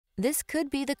This could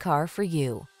be the car for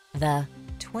you. The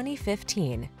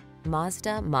 2015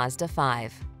 Mazda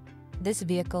Mazda5. This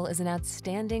vehicle is an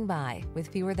outstanding buy with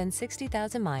fewer than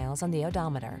 60,000 miles on the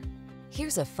odometer.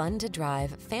 Here's a fun-to-drive,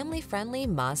 family-friendly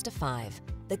Mazda 5,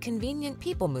 the convenient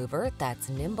people mover that's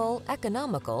nimble,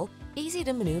 economical, easy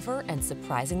to maneuver, and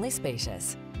surprisingly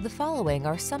spacious. The following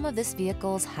are some of this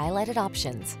vehicle's highlighted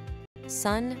options: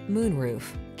 moonroof,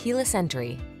 keyless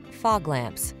entry, fog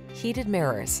lamps, heated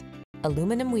mirrors,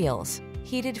 aluminum wheels,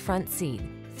 heated front seat,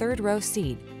 third row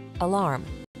seat, alarm,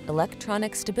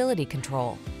 electronic stability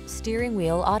control, steering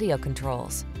wheel audio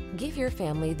controls. Give your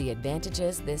family the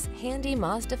advantages this handy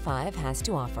Mazda 5 has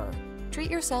to offer. Treat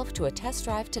yourself to a test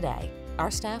drive today. Our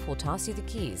staff will toss you the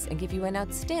keys and give you an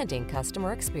outstanding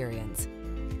customer experience.